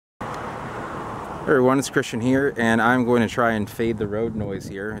Hey everyone, it's Christian here, and I'm going to try and fade the road noise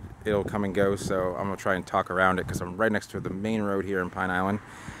here. It'll come and go, so I'm going to try and talk around it because I'm right next to the main road here in Pine Island.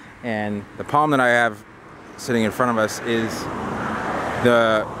 And the palm that I have sitting in front of us is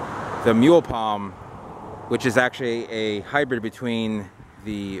the Mule Palm, which is actually a hybrid between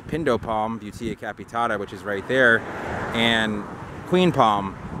the Pindo Palm, Butia capitata, which is right there, and Queen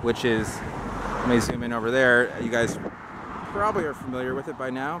Palm, which is, let me zoom in over there. You guys probably are familiar with it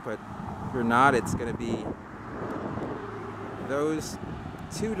by now, but if you're not, it's going to be those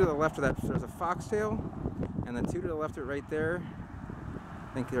two to the left of that. There's a foxtail, and the two to the left of it right there.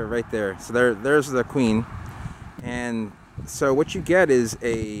 I think they're right there. So there's the queen. And so what you get is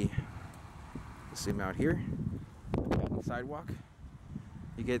a, zoom out here, on the sidewalk.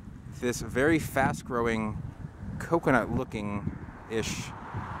 You get this very fast-growing, coconut-looking-ish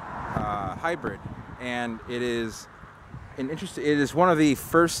hybrid, and it is an interesting. It is one of the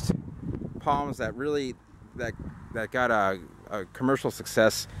first palms that really that got a commercial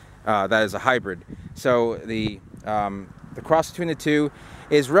success that is a hybrid. So the cross between the two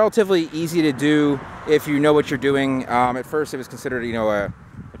is relatively easy to do if you know what you're doing. At first it was considered, you know, a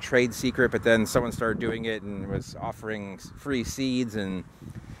trade secret, but then someone started doing it and was offering free seeds, and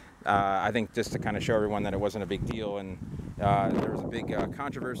I think just to kind of show everyone that it wasn't a big deal, and there was a big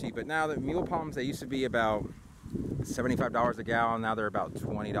controversy. But now the mule palms, they used to be about $75 a gallon. Now they're about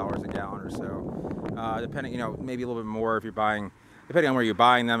 $20 a gallon or so, depending, you know, maybe a little bit more if you're buying, depending on where you're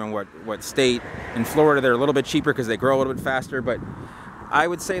buying them and what state. In Florida, they're a little bit cheaper because they grow a little bit faster. But I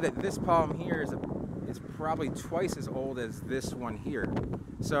would say that this palm here is probably twice as old as this one here.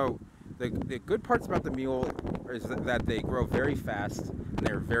 So the good parts about the mule is that they grow very fast and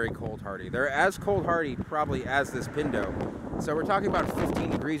they're very cold hardy. They're as cold hardy probably as this Pindo. So we're talking about 15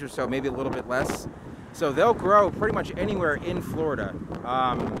 degrees or so, maybe a little bit less. So they'll grow pretty much anywhere in Florida.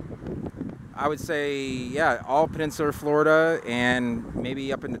 I would say, yeah, all peninsular Florida and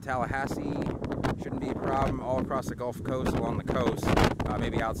maybe up into Tallahassee shouldn't be a problem. All across the Gulf Coast, along the coast,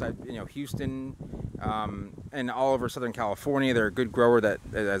 maybe outside, you know, Houston, and all over Southern California. They're a good grower that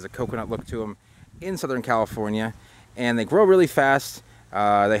has a coconut look to them in Southern California, and they grow really fast.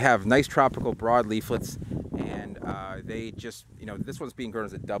 They have nice tropical broad leaflets, and they just, you know, this one's being grown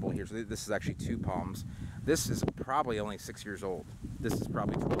as a double here, so this is actually two palms. This is probably only 6 years old. This is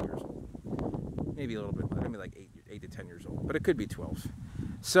probably 12 years old. Maybe a little bit, maybe like 8 to 10 years old, but it could be 12.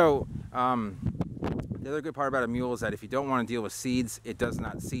 So the other good part about a mule is that if you don't want to deal with seeds, it does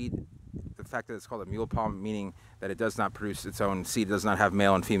not seed. The fact that it's called a mule palm, meaning that it does not produce its own seed, does not have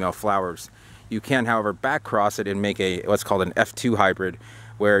male and female flowers. You can, however, back cross it and make a what's called an F2 hybrid,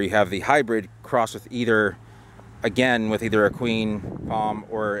 where you have the hybrid crossed with either, again, with either a queen palm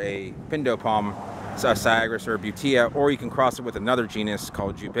or a Pindo palm, so a Syagrus or a Butia, or you can cross it with another genus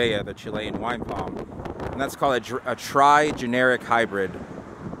called Butia, the Chilean wine palm, and that's called a trigeneric hybrid.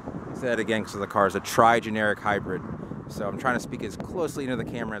 I'll say that again because of the cars, a trigeneric hybrid. So I'm trying to speak as closely into the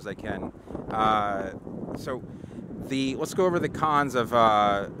camera as I can. Let's go over the cons of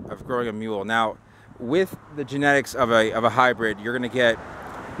growing a mule. Now, with the genetics of a hybrid, you're going to get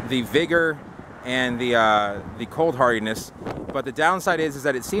the vigor and the cold hardiness, but the downside is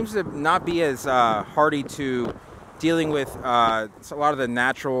that it seems to not be as hardy to dealing with a lot of the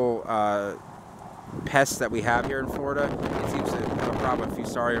natural pests that we have here in Florida. It seems to have a problem with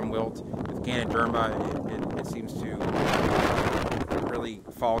Fusarium wilt, with Ganoderma. It seems to really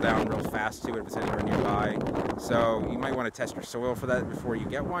fall down real fast to it if it's anywhere nearby. So you might want to test your soil for that before you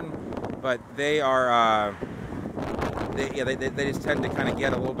get one. But they are, they just tend to kind of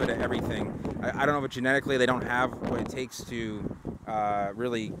get a little bit of everything. I don't know, but genetically they don't have what it takes to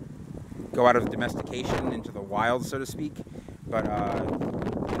really go out of domestication into the wild, so to speak. But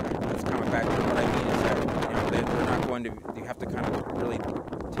that's coming back to what I mean is that, you know, they're not going to. You have to kind of really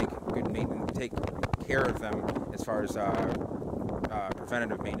take good maintenance, take care of them as far as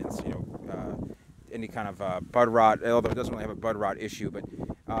preventative maintenance. You know, any kind of bud rot, although it doesn't really have a bud rot issue, but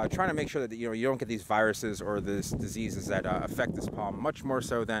trying to make sure that, you know, you don't get these viruses or these diseases that affect this palm much more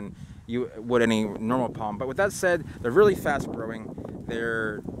so than you would any normal palm. But with that said, they're really fast growing.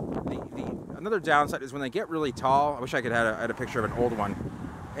 They're another downside is when they get really tall. I wish I could have a picture of an old one.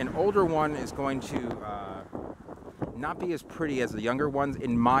 An older one is going to not be as pretty as the younger ones,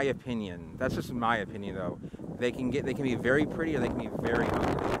 in my opinion. That's just my opinion, though. They can be very pretty or they can be very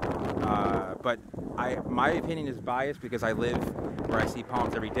ugly. But my opinion is biased because I live where I see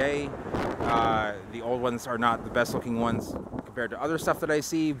palms every day. The old ones are not the best looking ones compared to other stuff that I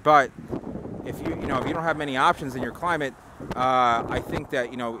see, but if you don't have many options in your climate, I think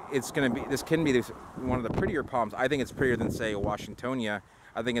that, this can be one of the prettier palms. I think it's prettier than, say, a Washingtonia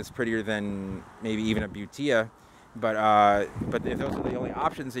I think it's prettier than maybe even a Butia. But if those are the only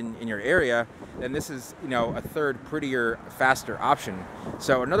options in your area, then this is, you know, a third prettier, faster option.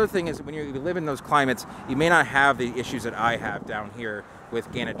 So another thing is, when you live in those climates, you may not have the issues that I have down here with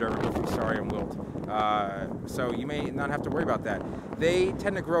Ganoderma, fusarium wilt. So you may not have to worry about that. They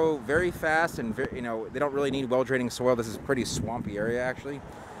tend to grow very fast, and you know, they don't really need well-draining soil. This is a pretty swampy area, actually.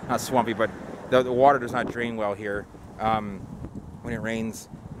 Not swampy, but the water does not drain well here when it rains.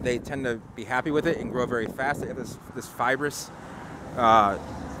 They tend to be happy with it and grow very fast. They have this fibrous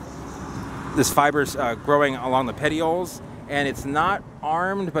growing along the petioles, and it's not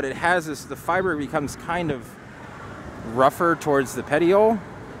armed, but it has this. The fiber becomes kind of rougher towards the petiole,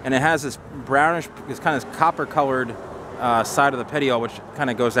 and it has this brownish, this kind of copper-colored side of the petiole, which kind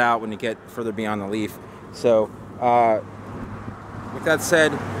of goes out when you get further beyond the leaf. So, with that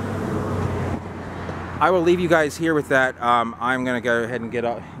said, I will leave you guys here with that. I'm gonna go ahead and get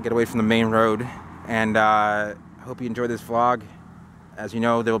away from the main road, and I hope you enjoyed this vlog. As you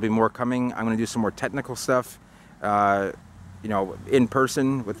know, there will be more coming. I'm gonna do some more technical stuff, you know, in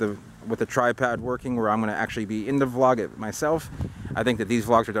person with the tripod working, where I'm gonna actually be in the vlog myself. I think that these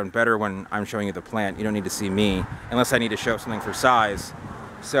vlogs are done better when I'm showing you the plant. You don't need to see me, unless I need to show something for size.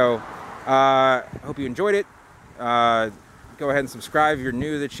 So, I hope you enjoyed it. Go ahead and subscribe if you're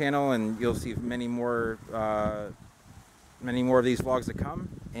new to the channel, and you'll see many more of these vlogs to come,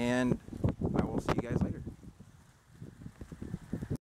 and I will see you guys later.